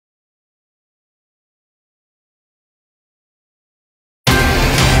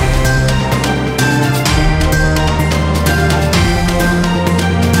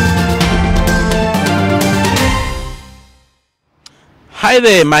Hi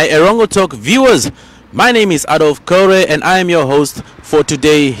there, my Erongo Talk viewers. My name is Adolf Kore and I am your host for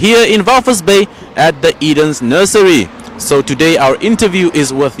today here in Walvis Bay at the Eden Nursery. So today our interview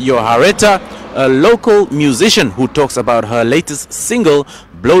is with Joharetha, a local musician who talks about her latest single,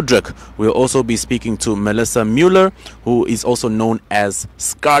 Blowdruk. We'll also be speaking to Melissa Müller, who is also known as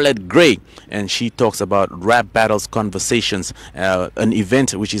Scarlet Grey, and she talks about Rap Battles Conversations, an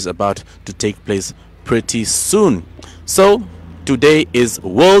event which is about to take place pretty soon. So today is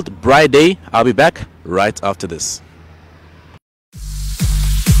World Bride Day. I'll be back right after this.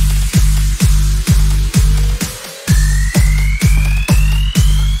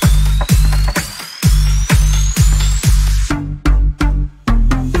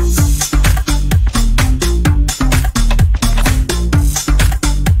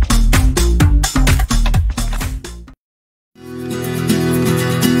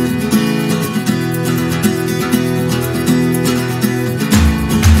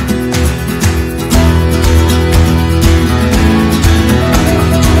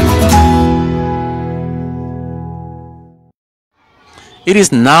 It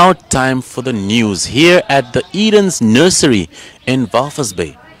is now time for the news here at the Eden's Nursery in Walvis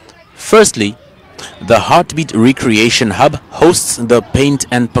Bay. Firstly, the Heartbeat Recreation Hub hosts the Paint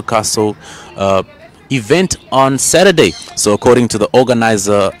and Picasso event on Saturday. So according to the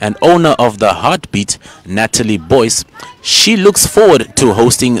organizer and owner of the Heartbeat, Natalie Boyce, she looks forward to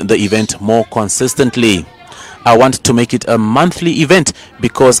hosting the event more consistently. I want to make it a monthly event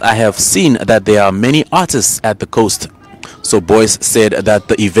because I have seen that there are many artists at the coast. So Boyce said that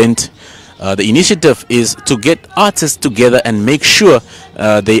the event, the initiative is to get artists together and make sure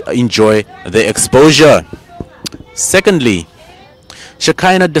they enjoy the exposure. Secondly,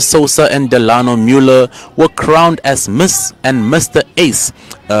 Shekinah De Souza and Delano Müller were crowned as Miss and Mr. Ace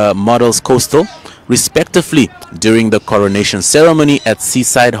Models Coastal, respectively, during the coronation ceremony at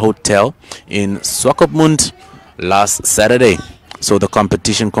Seaside Hotel in Swakopmund last Saturday. So the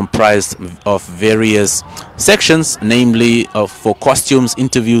competition comprised of various sections, namely for costumes,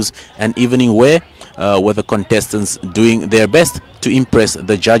 interviews and evening wear, with the contestants doing their best to impress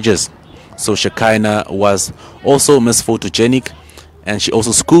the judges. So Shekinah was also Miss Photogenic, and she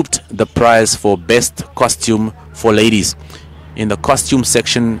also scooped the prize for best costume for ladies. In the costume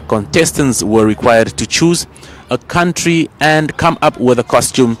section, contestants were required to choose a country and come up with a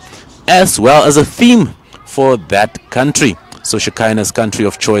costume as well as a theme for that country. So Shekinah's country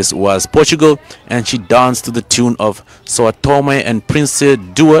of choice was Portugal, and she danced to the tune of Sao Tome and Principe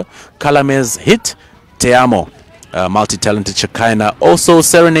duo Calame's hit Te Amo. Multi-talented Shekinah also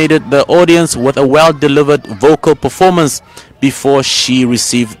serenaded the audience with a well-delivered vocal performance before she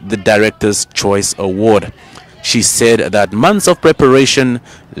received the Director's Choice Award. She said that months of preparation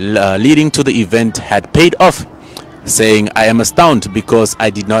leading to the event had paid off, saying, "I am astounded because I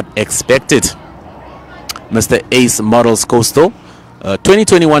did not expect it." Mr. Ace Models Coastal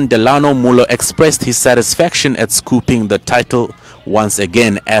 2021 Delano Müller expressed his satisfaction at scooping the title once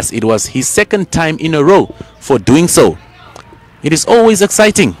again, as it was his second time in a row for doing so. "It is always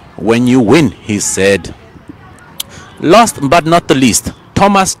exciting when you win," he said. Last but not the least,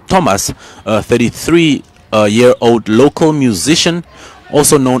 Thomas, a 33-year-old local musician,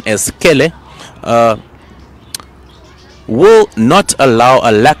 also known as Kele, will not allow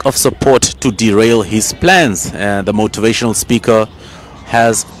a lack of support to derail his plans. The motivational speaker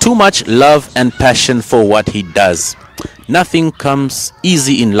has too much love and passion for what he does. Nothing comes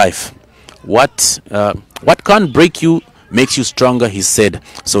easy in life. What can't break you makes you stronger, he said.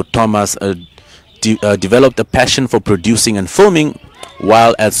 So Thomas developed a passion for producing and filming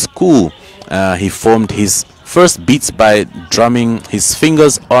while at school. He formed his first beats by drumming his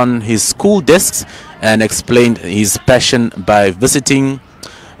fingers on his school desks, and expanded his passions by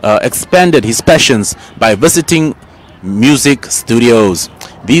visiting music studios.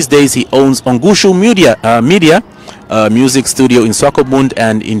 These days he owns Ongushu Media, a music studio in Swakopmund,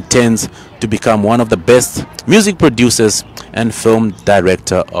 and intends to become one of the best music producers and film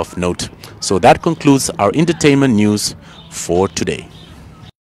director of note. So that concludes our entertainment news for today.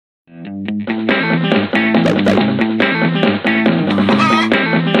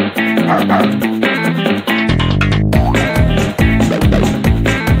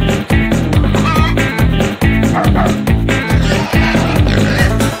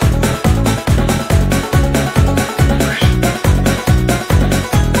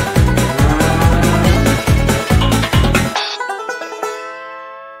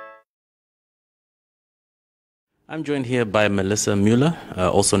 I'm joined here by Melissa Müller,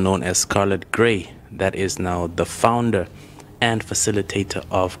 also known as Scarlet Grey, that is now the founder and facilitator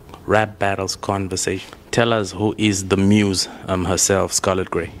of Rap Battles Conversation. Tell us, who is the muse herself,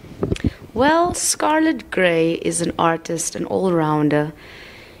 Scarlet Grey? Well, Scarlet Grey is an artist, an all-rounder.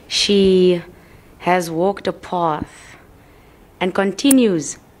 She has walked a path and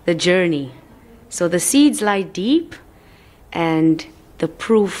continues the journey. So the seeds lie deep and the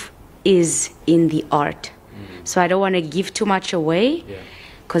proof is in the art. So I don't want to give too much away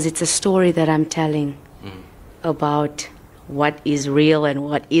because it's a story that I'm telling about what is real and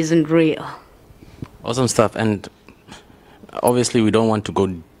what isn't real. Awesome stuff. And obviously we don't want to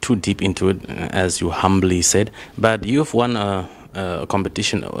go too deep into it, as you humbly said, but you've won a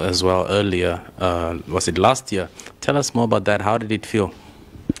competition as well earlier. Was it last year? Tell us more about that. How did it feel?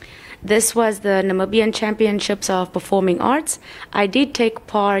 This was the Namibian Championships of Performing Arts. I did take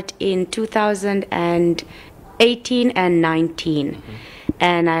part in 2018 and 19,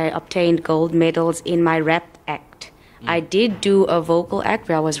 and I obtained gold medals in my rap act. I did do a vocal act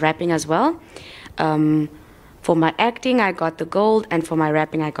where I was rapping as well. For my acting, I got the gold, and for my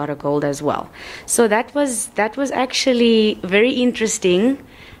rapping, I got a gold as well. So that was actually very interesting.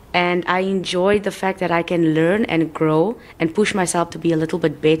 And I enjoyed the fact that I can learn and grow and push myself to be a little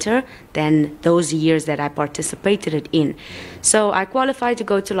bit better than those years that I participated in. So I qualified to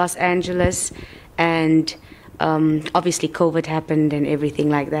go to Los Angeles, and obviously COVID happened and everything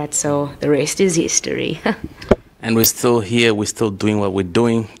like that. So the rest is history. And we're still here, we're still doing what we're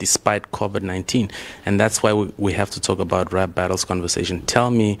doing despite COVID-19. And that's why we have to talk about Rap Battles Conversation.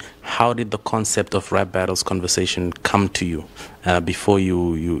 Tell me, how did the concept of Rap Battles Conversation come to you before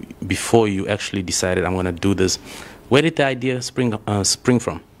you actually decided, I'm going to do this? Where did the idea spring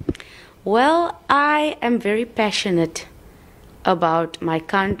from? Well, I am very passionate about my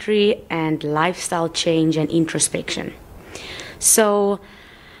country and lifestyle change and introspection. So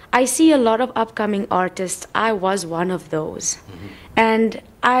I see a lot of upcoming artists. I was one of those. And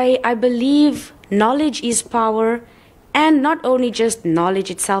I believe knowledge is power, and not only just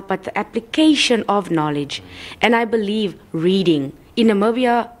knowledge itself, but the application of knowledge. And I believe reading. In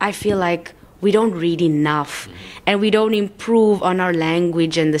Namibia, I feel like we don't read enough, and we don't improve on our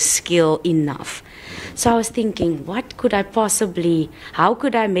language and the skill enough. So I was thinking, how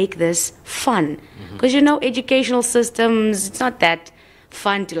could I make this fun? Because, you know, educational systems, it's not that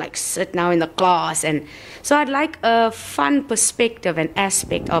fun to like sit now in the class, and so I'd like a fun perspective and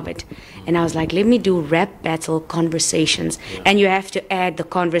aspect of it. And I was like, let me do rap battle conversations, and you have to add the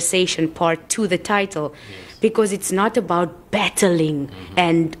conversation part to the title, because it's not about battling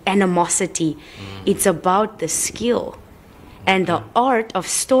and animosity. It's about the skill and the art of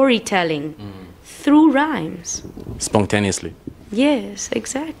storytelling through rhymes, spontaneously. Yes,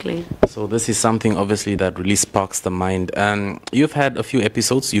 exactly. So this is something obviously that really sparks the mind. You've had a few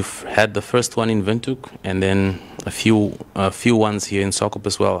episodes. You've had the first one in Windhoek, and then a few ones here in Swakop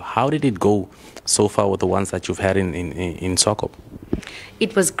as well. How did it go so far with the ones that you've had in Swakop?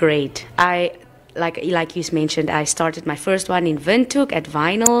 It was great. Like you mentioned, I started my first one in Windhoek at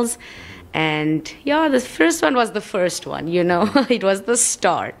Vinyls, and yeah, the first one was the first one. You know, it was the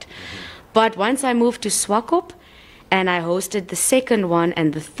start. But once I moved to Swakop, and I hosted the second one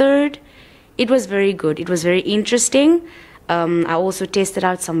and the third, it was very good. It was very interesting. I also tested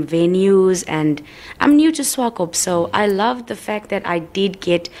out some venues, and I'm new to Swakop, so I loved the fact that I did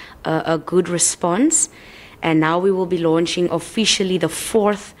get a good response. And now we will be launching officially the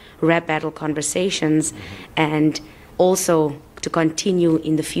 4th Rap Battle Conversations, and also to continue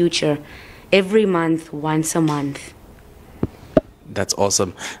in the future every month, once a month. That's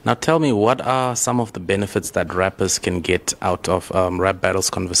awesome. Now tell me, what are some of the benefits that rappers can get out of Rap Battles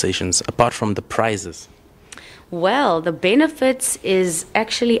Conversations, apart from the prizes? Well, the benefits is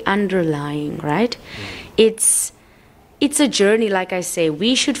actually underlying, right? It's a journey, like I say.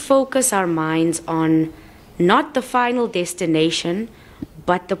 We should focus our minds on not the final destination,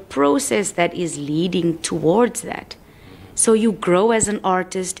 but the process that is leading towards that. So you grow as an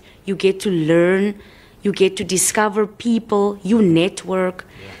artist, you get to learn, you get to discover people, you network.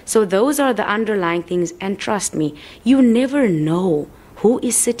 So those are the underlying things. And trust me, you never know who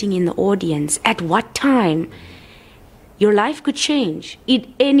is sitting in the audience, at what time. Your life could change at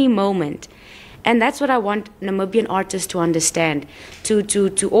any moment. And that's what I want Namibian artists to understand,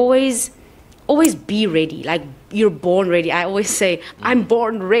 to always be ready, like you're born ready. I always say, I'm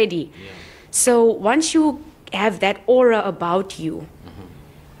born ready. So once you have that aura about you,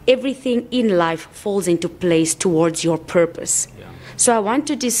 everything in life falls into place towards your purpose. So I want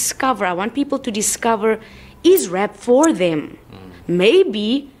people to discover, is rap for them?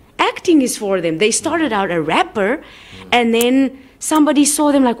 Maybe acting is for them. They started out a rapper, and then somebody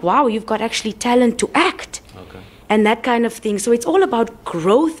saw them like, wow, you've got actually talent to act. and that kind of thing. So it's all about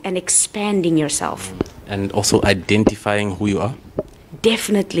growth and expanding yourself. And also identifying who you are?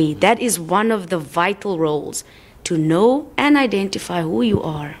 Definitely. That is one of the vital roles, to know and identify who you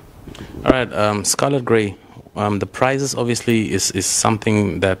are. All right, Scarlet Grey, the prizes obviously is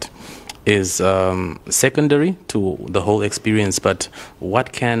something that is secondary to the whole experience, but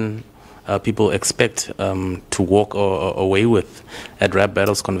what can people expect to walk away with at Rap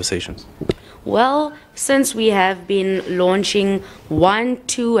Battles Conversations? Well, since we have been launching 1,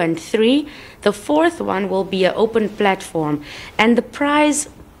 2, and 3, the 4th one will be an open platform. And the prize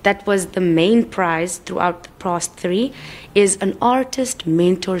that was the main prize throughout the past 3 is an artist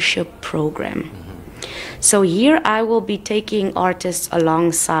mentorship program. So here I will be taking artists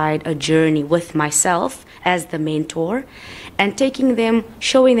alongside a journey with myself as the mentor, and taking them,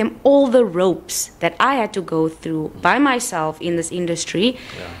 showing them all the ropes that I had to go through by myself in this industry,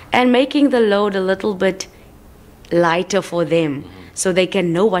 and making the load a little bit lighter for them, so they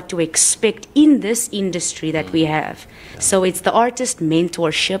can know what to expect in this industry that we have. So it's the Artist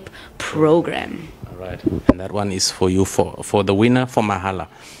Mentorship Program. All right, and that one is for you, for the winner, for Mahala.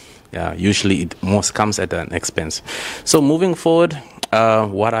 Yeah, usually it most comes at an expense. So moving forward,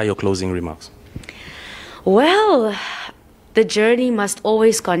 what are your closing remarks? Well, the journey must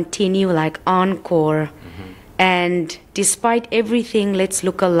always continue like encore. And despite everything, let's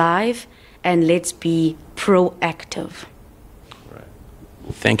look alive and let's be proactive. Right.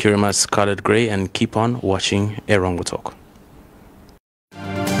 Thank you very much, Scarlet Grey, and keep on watching Erongo Talk.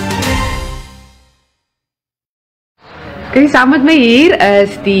 Kijk, saam met my hier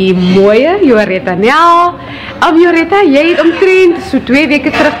is die mooie Joharetha Nel. Joharetha, jy het omtrent so 2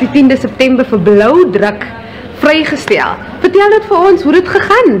 weke terug die 10de September vir blou druk vrygestel. Vertel dit vir ons hoe dit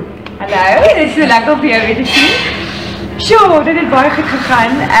gegaan. Hallo, dit is so lekker om jou weer te sien. Sjoe, dit het baie goed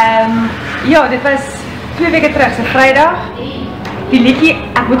gegaan. Ja, dit was 2 weke terug, so Vrydag. Die liedjie,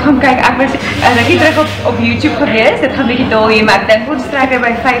 ek moet gaan kyk, ek was rukkie terug op YouTube gewees, dit gaan bietjie dol hier, maar ek dink ons trek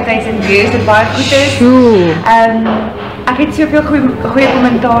by 5000 views, dit baie goed is. Ek het soveel goeie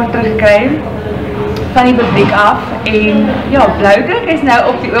kommentaar teruggekry van die publiek af, en ja, Bloudruk is nou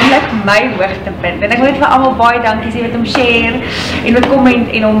op die oomblik my hoogtepunt, en ek wil net vir almal baie dankie sê wat hom share, en wat comment,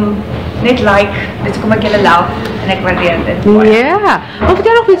 en hom net like, dit kom ek julle love, en ek waardeer dit. Ja, maar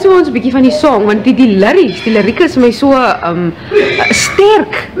vertel nog net so ons 'n bietjie van die song, want die liriek is vir my so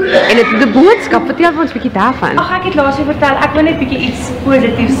sterk, en die boodskap, vertel vir ons 'n bietjie daarvan. Ag, ek het laas vertel, ek wil net bietjie iets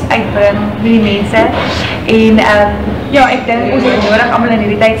positiefs uitbring vir die mense, en ja, ek dink ons het nodig almal in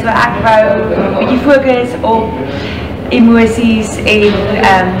hierdie tyd, so ek wou bietjie fokus op emosies en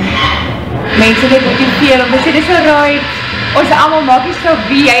mense net motiveer, om te sê, dis alright, ons almal maak nie so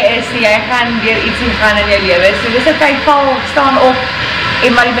wie jy is, jy gaan weer iets gaan in jou lewe, so dis okay, val, staan op,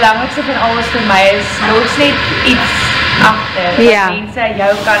 en maar die belangrikste van alles vir my is, los net iets agter, wat mense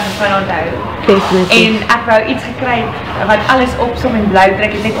jou kan onthou. Definitely. En ek wou iets gekry, wat alles opsom en blou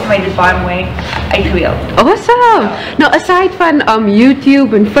druk, het net vir my dit baie mooi uitgeweel. Awesome! Nou, aside van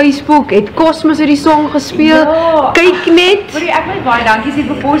YouTube en Facebook, het Cosmos die song gespeel, kyk net! Ek wil baie dankie sê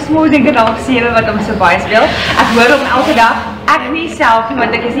vir Cosmos en Kanaal 7 wat hom so baie speel. Ek hoor hom elke dag, ek nie self nie,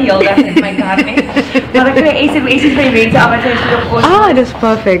 want ek is nie heel dag in my kar nie, maar ek kry SMS'es van die mense af wat sy speel op Cosmos. Ah, dis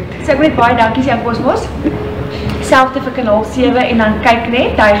perfect. So ek wil net baie dankie sê aan Cosmos. Selfde vir Kanaal 7, en dan kyk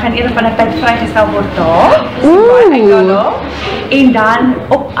net, hy gaan een van die tyd vrygestel word daar, en dan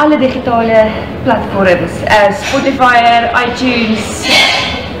op alle digitale platforms, Spotify, iTunes,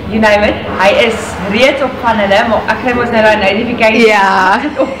 you name it, hy is reeds op van hulle, maar ek kry ons nou daar notification, as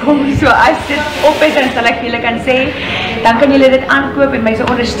dit opkom, so as dit op is, dan sal ek julle kan sê, dan kan julle dit aankoop en my so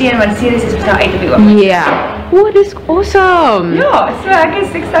ondersteun, want series is nou uit op die oom. Ja, oh, dis awesome! Ja, so ek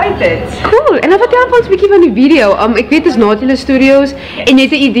is excited. Cool, en dan vertel ons 'n bietjie van die video, ek weet dis Nautilus Studios, en jy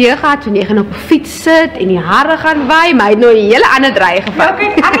het 'n idee gehad van jy gaan op 'n fiets sit, en die hare gaan waai, maar hy het nou 'n hele ander draai gevat. Ja,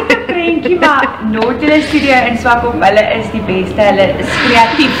 kyk, ek het 'n prentjie, maar Nautilus Studio in Swakop, hulle is die beste, hulle is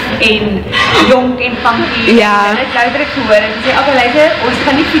kreatief, en jonk en funky, en dit luister ek gehoor, en sê, okay, luister, ons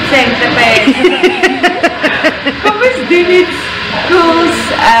gaan nie fietsen en klippe, kom ons doen iets cools,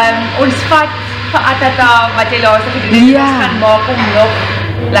 ons vat vir Atata, wat jy laatst gedoen het, ons gaan maak om nog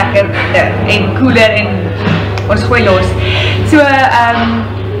lekkerder en cooler, en ons gooi los. So,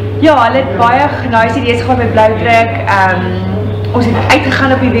 ja, hulle het baie nice idees gehad met Bloudruk, ons het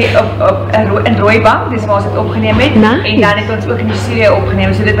uitgegaan in Rooibank, dis waar ons het opgeneem het, en dan het ons ook in die studio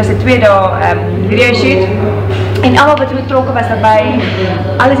opgeneem, so dit was 'n 2 dae video shoot, en allemaal wat betrokke was daarbij,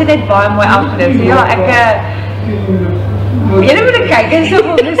 alles het net baie mooi afgeloop, so ja, julle moet kyk, dit is so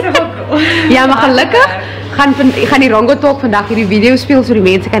cool. Ja, maar gaan Erongo Talk vandag hierdie video speel so die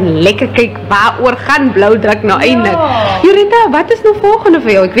mense kan lekker kyk waaroor gaan Bloudruk nou eintlik. Joharetha, wat is nou volgende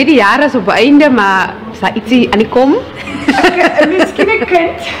vir jou? Ek weet die jaar is op einde, maar is daar ietsie aan die kom? Miskien 'n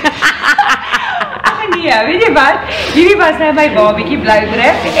kind. Ag nee, weet jy wat? Hierdie was nou my babietjie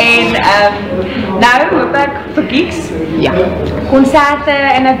Bloudruk en nou hoop ek vir gigs. Ja. Konserte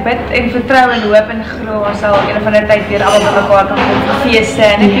en ek bid en vertrou en hoop en glo ons sal een van die tyd weer almal bymekaar kan kom vir feeste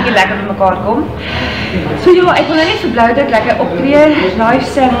en net bietjie lekker bymekaar kom. So ja, ek wil nou net vir Bloudruk lekker optree, live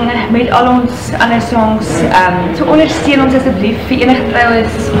sing met al ons ander songs. So ondersteun ons asseblief vir enige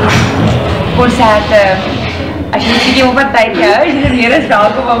troues, konserte. As jy bietjie op 'n tydjie hou, is jy meer as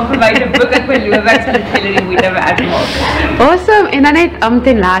welkom om vir my te boek. Ek beloof ek sal dit vir julle die moeite werd maak. Awesome. En dan net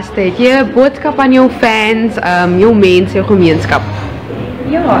ten laaste, het jy 'n boodskap aan jou fans, jou mense, jou gemeenskap?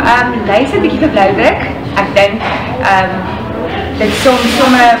 Ja, luister 'n bietjie vir Bloudruk. Ek dink dit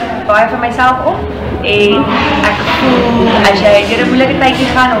sommer baie van myself op. En ek voel as jy deur 'n moeilike tydjie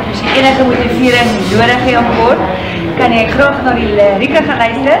gaan of as jy enige motivering nodig het om kort, kan jy graag na die lirieke gaan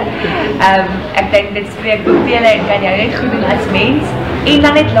luister. Ek dink dit spreek boekdele en kan jou net goed doen as mens. En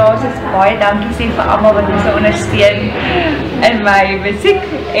dan net laastens baie dankie sê vir almal wat ons ondersteun in my musiek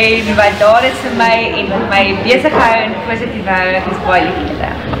en wat daar is vir my en wat my besig hou en positief hou. Ek is baie lief vir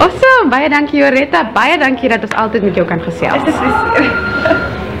julle. Awesome. Baie dankie Joharetha. Baie dankie dat ons altyd met jou kan gesels.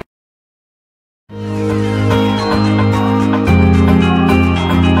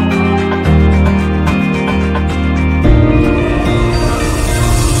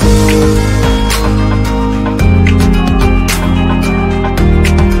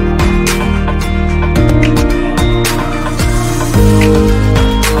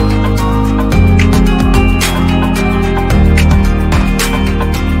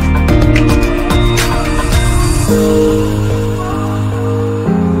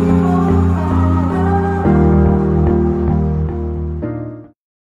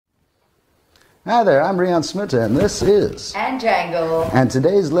 Hi there, I'm Rian Smitta and this is And Jangle. And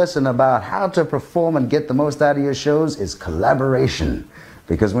today's lesson about how to perform and get the most out of your shows is collaboration.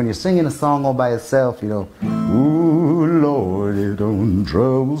 Because when you're singing a song all by yourself, you know, ooh Lord, it don't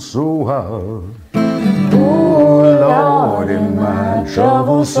trouble so hard. Ooh Lord, it my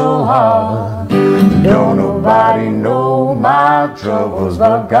trouble so hard. Don't nobody know my troubles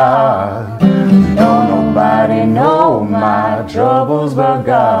but God. Don't nobody know my troubles but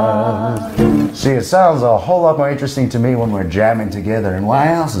God. See, it sounds a whole lot more interesting to me when we're jamming together. And why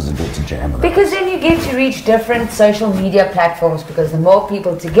else is it good to jam with Because then you get to reach different social media platforms, because the more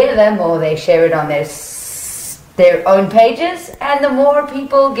people together, more they share it on their own pages, and the more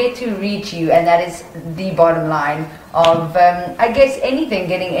people get to reach you. And that is the bottom line of, I guess,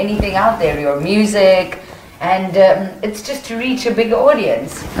 getting anything out there, your music. And it's just to reach a bigger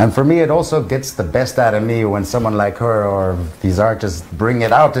audience. And for me, it also gets the best out of me when someone like her or these artists bring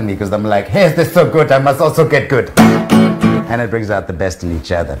it out in me, because I'm like, hey, this is so good, I must also get good. And it brings out the best in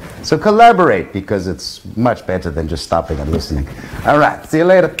each other. So collaborate, because it's much better than just stopping and listening. All right, see you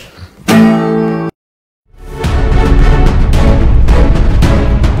later.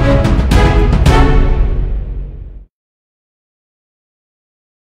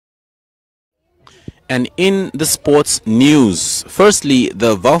 And in the sports news, firstly,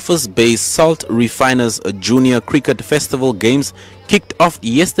 the Walvis Bay Salt Refiners Junior Cricket Festival Games kicked off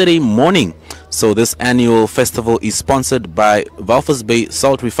yesterday morning. So this annual festival is sponsored by Walvis Bay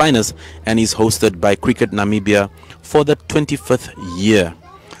Salt Refiners and is hosted by Cricket Namibia for the 25th year.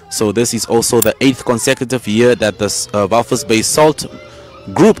 So this is also the 8th consecutive year that the Walvis Bay Salt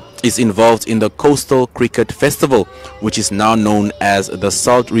Group is involved in the Coastal Cricket Festival, which is now known as the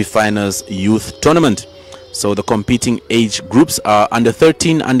Salt Refiners Youth Tournament. So the competing age groups are under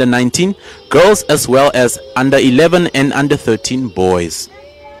 13, under 19 girls, as well as under 11 and under 13 boys.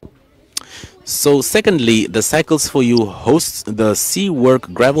 So secondly, the Cycles for You hosts the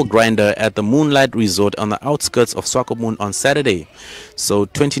Seaworks Gravel Grinder at the Moonlight Resort on the outskirts of Swakopmund on Saturday. So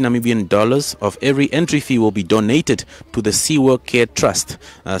 20 Namibian dollars of every entry fee will be donated to the Seaworks Care Trust,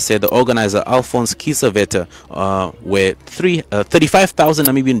 said the organizer Alfons Kiesewetter, where 35,000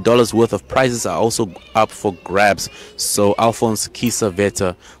 Namibian dollars worth of prizes are also up for grabs. So Alfons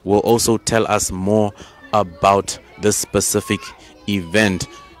Kiesewetter will also tell us more about this specific event.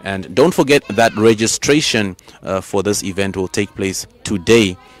 And don't forget that registration for this event will take place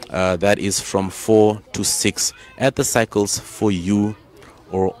today. That is from 4 to 6 at the Cycles for You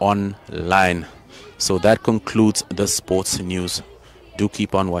or online. So that concludes the sports news. Do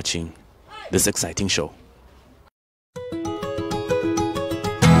keep on watching this exciting show.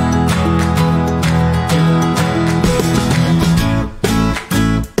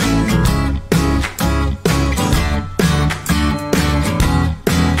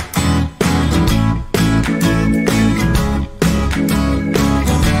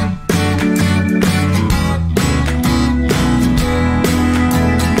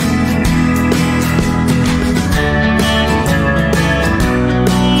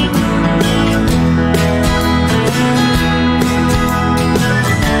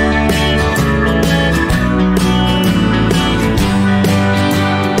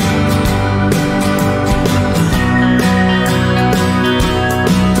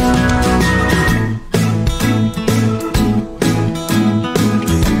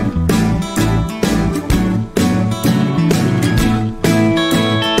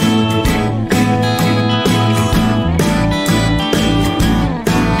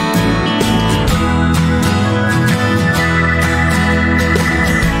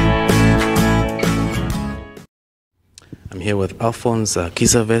 Alfons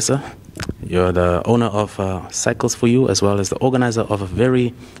Kiesewetter. You're the owner of Cycles for You, as well as the organizer of a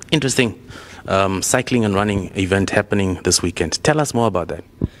very interesting cycling and running event happening this weekend. Tell us more about that.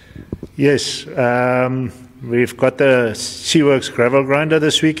 Yes, we've got the Seaworks Gravel Grinder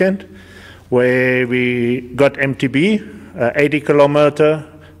this weekend, where we got MTB, 80 kilometer,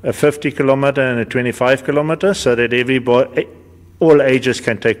 a 50 kilometer, and a 25 kilometer, so that all ages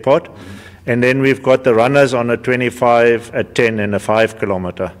can take part. And then we've got the runners on a 25, a 10, and a 5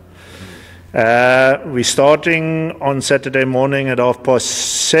 kilometer. We're starting on Saturday morning at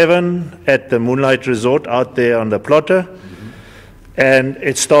 7:30 at the Moonlight Resort out there on the plotter, and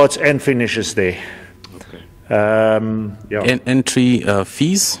it starts and finishes there. Okay. Entry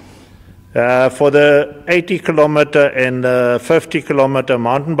fees? For the 80 kilometer and the 50 kilometer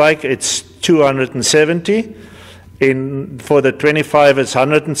mountain bike, it's 270. For the 25, it's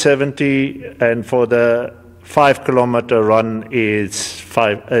 170, and for the 5 kilometer run is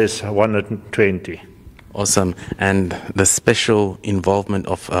 120. Awesome. And the special involvement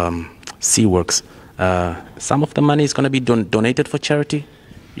of Seaworks, some of the money is going to be donated for charity?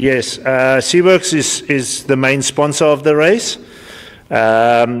 Yes, Seaworks is the main sponsor of the race.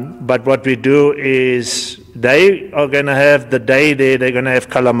 But what we do is they are going to have the day there, they're going to have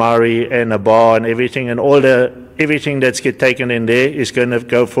calamari and a bar and everything, and everything that's get taken in there is going to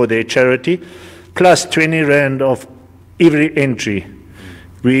go for their charity, plus 20 rand of every entry.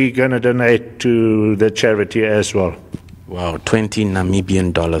 We're going to donate to the charity as well. Wow, 20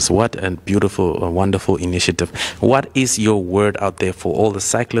 Namibian dollars. What a beautiful, wonderful initiative. What is your word out there for all the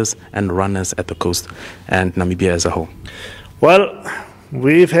cyclists and runners at the coast and Namibia as a whole? Well,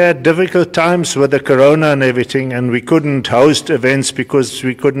 we've had difficult times with the corona and everything, and we couldn't host events because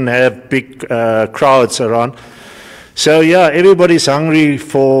we couldn't have big crowds around. So yeah, everybody's hungry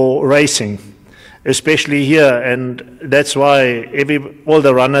for racing, especially here, and that's why all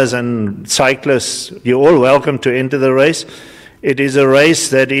the runners and cyclists, you're all welcome to enter the race. It is a race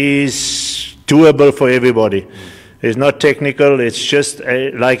that is doable for everybody. It's not technical, it's just,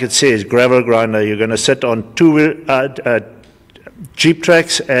 like it says, gravel grinder. You're going to sit on Jeep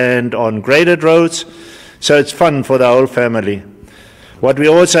tracks and on graded roads, so it's fun for the whole family. What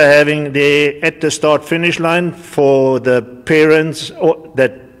we're also having there at the start-finish line for the parents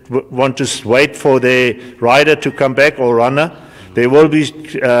that want to wait for their rider to come back or runner, there will be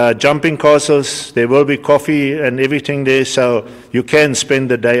jumping castles, there will be coffee and everything there, so you can spend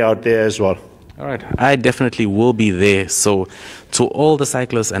the day out there as well. All right, I definitely will be there. So to all the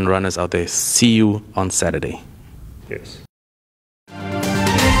cyclists and runners out there, see you on Saturday. Yes.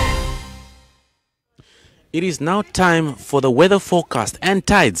 It is now time for the weather forecast and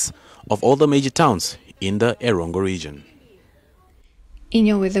tides of all the major towns in the Erongo region. In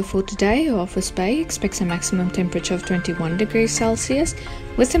your weather for today, Walvis Bay expects a maximum temperature of 21 degrees Celsius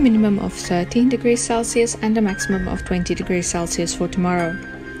with a minimum of 13 degrees Celsius and a maximum of 20 degrees Celsius for tomorrow.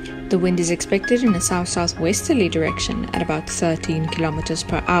 The wind is expected in a south-southwesterly direction at about 13 kilometers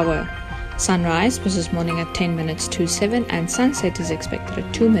per hour. Sunrise was this morning at 10 minutes to 7 and sunset is expected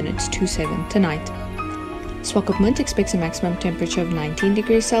at 2 minutes to 7 tonight. Swakopmund expects a maximum temperature of 19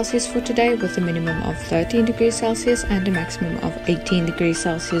 degrees Celsius for today with a minimum of 13 degrees Celsius and a maximum of 18 degrees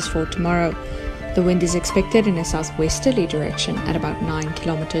Celsius for tomorrow. The wind is expected in a southwesterly direction at about 9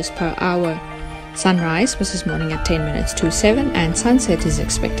 kilometers per hour. Sunrise was this morning at 10 minutes to 7 and sunset is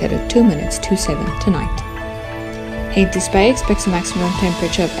expected at 2 minutes to 7 tonight. Walvis Bay expects a maximum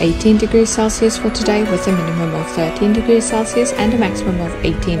temperature of 18 degrees Celsius for today with a minimum of 13 degrees Celsius and a maximum of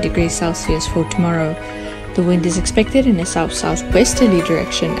 18 degrees Celsius for tomorrow. The wind is expected in a south-southwesterly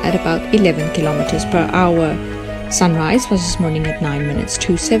direction at about 11 kilometers per hour. Sunrise was this morning at 9 minutes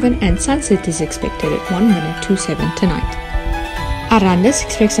to 7 and sunset is expected at 1 minute to 7 tonight. Arandis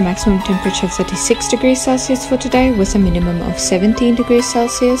expects a maximum temperature of 36 degrees Celsius for today with a minimum of 17 degrees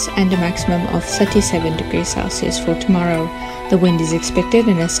Celsius and a maximum of 37 degrees Celsius for tomorrow. The wind is expected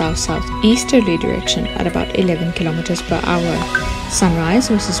in a south-southeasterly direction at about 11 kilometers per hour. Sunrise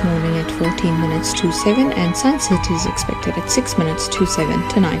was this morning at 14 minutes to 7 and sunset is expected at 6 minutes to 7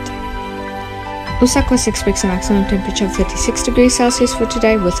 tonight. Usakos expects a maximum temperature of 36 degrees Celsius for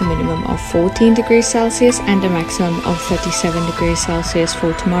today with a minimum of 14 degrees Celsius and a maximum of 37 degrees Celsius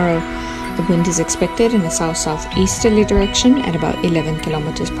for tomorrow. The wind is expected in a south-southeasterly direction at about 11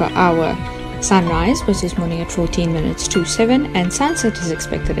 kilometers per hour. Sunrise was this morning at 14 minutes to 7 and sunset is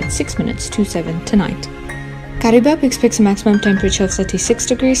expected at 6 minutes to 7 tonight. Karibab expects a maximum temperature of 36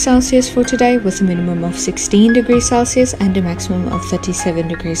 degrees Celsius for today with a minimum of 16 degrees Celsius and a maximum of 37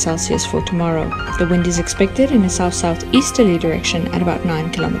 degrees Celsius for tomorrow. The wind is expected in a south-southeasterly direction at about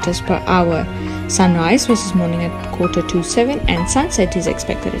 9 kilometers per hour. Sunrise was this morning at 7:15, and sunset is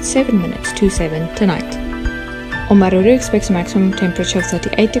expected at 7:07 tonight. Omaruru expects a maximum temperature of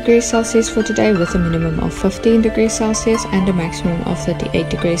 38 degrees Celsius for today, with a minimum of 15 degrees Celsius and a maximum of 38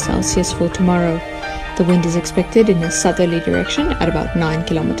 degrees Celsius for tomorrow. The wind is expected in a southerly direction at about 9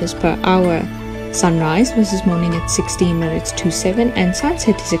 kilometers per hour. Sunrise was this morning at 16:27, and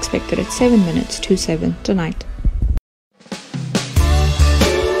sunset is expected at 7:27 tonight.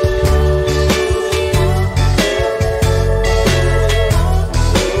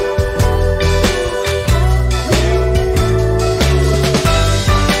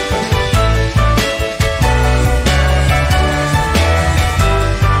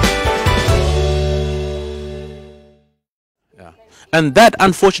 And that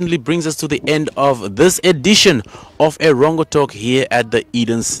unfortunately brings us to the end of this edition of Erongo Talk here at the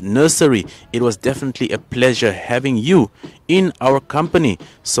Eden's Nursery. It was definitely a pleasure having you in our company.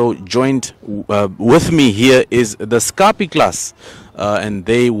 So joined with me here is the Scarpi class, and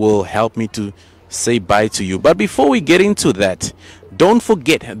they will help me to say bye to you. But before we get into that, don't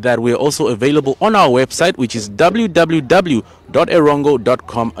forget that we're also available on our website, which is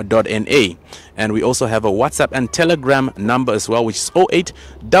www.erongo.com.na. And we also have a WhatsApp and Telegram number as well, which is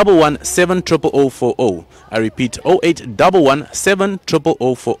 0811 I repeat, 0811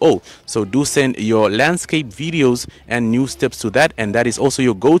 So do send your landscape videos and news tips to that, and that is also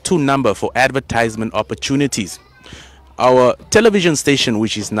your go-to number for advertisement opportunities. Our television station,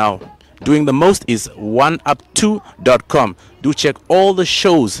 which is now doing the most, is oneup2.com. Do check all the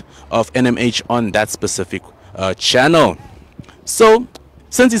shows of NMH on that specific channel. So,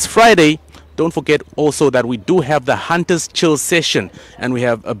 since it's Friday, don't forget also that we do have the Hunters Chill session, and we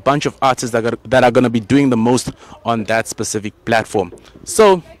have a bunch of artists that are going to be doing the most on that specific platform.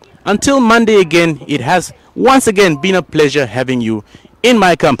 So, until Monday again, it has once again been a pleasure having you in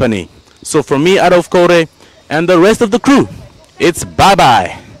my company. So, from me, Adolf Kore, and the rest of the crew, it's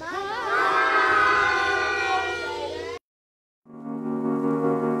bye-bye.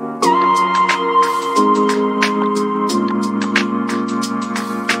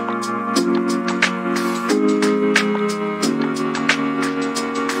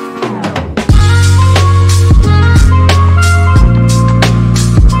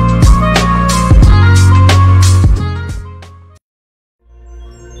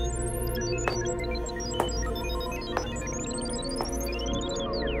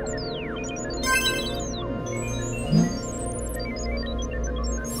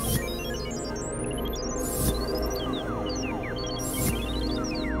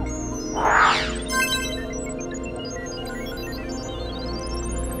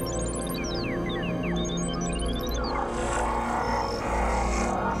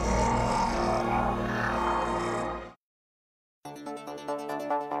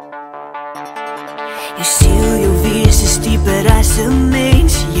 Jou siel, jou wees is dieper as 'n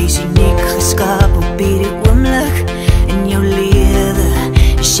mens. Jy's uniek geskaap op hierdie oomblik in jou lewe.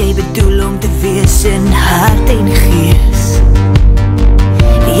 Jy bedoel om te wees in hart en gees.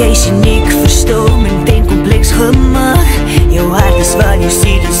 Jy's uniek verstom en ten kompleks gemaak. Jou hart is waar jou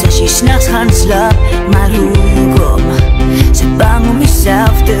siel is as jy s'nags gaan slaap.